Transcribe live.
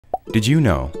Did you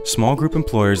know small group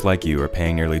employers like you are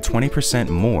paying nearly 20%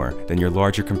 more than your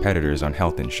larger competitors on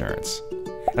health insurance?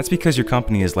 That's because your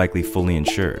company is likely fully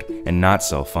insured and not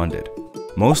self-funded.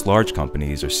 Most large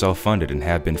companies are self-funded and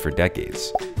have been for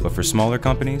decades, but for smaller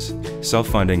companies,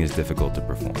 self-funding is difficult to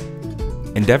perform.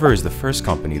 Endeavor is the first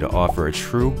company to offer a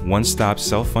true one-stop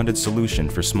self-funded solution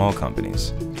for small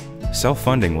companies.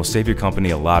 Self-funding will save your company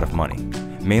a lot of money,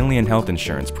 mainly in health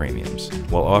insurance premiums,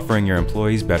 while offering your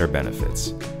employees better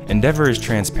benefits. Endeavor is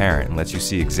transparent and lets you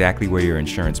see exactly where your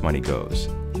insurance money goes.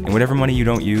 And whatever money you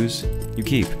don't use, you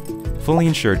keep. Fully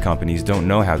insured companies don't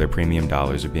know how their premium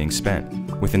dollars are being spent.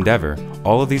 With Endeavor,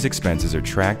 all of these expenses are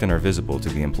tracked and are visible to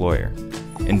the employer.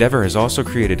 Endeavor has also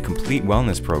created complete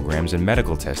wellness programs and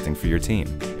medical testing for your team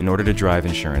in order to drive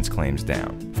insurance claims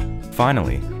down.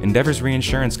 Finally, Endeavor's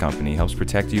reinsurance company helps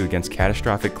protect you against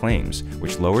catastrophic claims,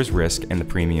 which lowers risk and the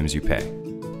premiums you pay.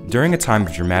 During a time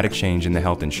of dramatic change in the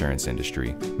health insurance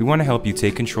industry, we want to help you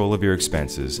take control of your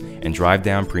expenses and drive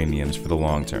down premiums for the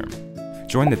long term.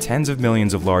 Join the tens of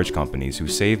millions of large companies who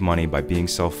save money by being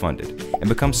self-funded and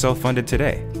become self-funded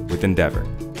today with Endeavor.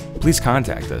 Please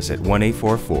contact us at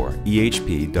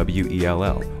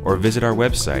 1-844-EHP-WELL or visit our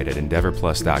website at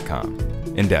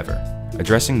endeavorplus.com. Endeavor,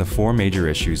 addressing the 4 major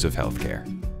issues of healthcare.